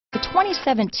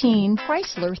2017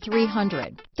 Chrysler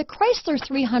 300. The Chrysler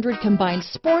 300 combines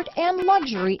sport and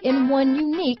luxury in one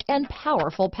unique and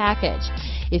powerful package.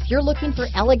 If you're looking for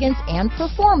elegance and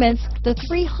performance, the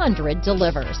 300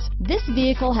 delivers. This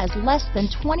vehicle has less than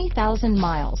 20,000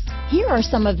 miles. Here are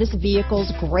some of this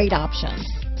vehicle's great options: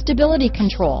 stability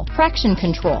control, traction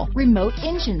control, remote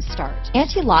engine start,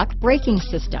 anti-lock braking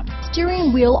system,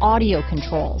 steering wheel audio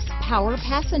controls, power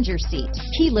passenger seat,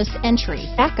 keyless entry,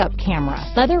 backup camera,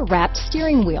 leather-wrapped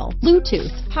steering wheel,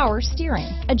 Bluetooth, power steering,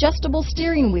 adjustable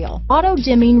steering wheel,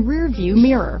 auto-dimming rear view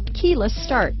mirror, keyless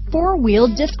start, four-wheel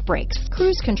disc brakes,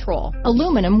 cruise control,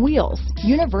 aluminum wheels,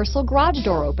 universal garage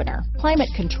door opener, climate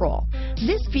control.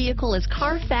 This vehicle is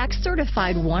Carfax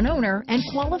certified one owner and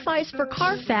qualifies for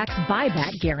Carfax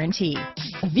buyback guarantee.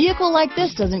 A vehicle like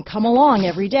this doesn't come along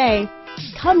every day.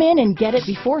 Come in and get it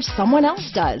before someone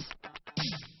else does.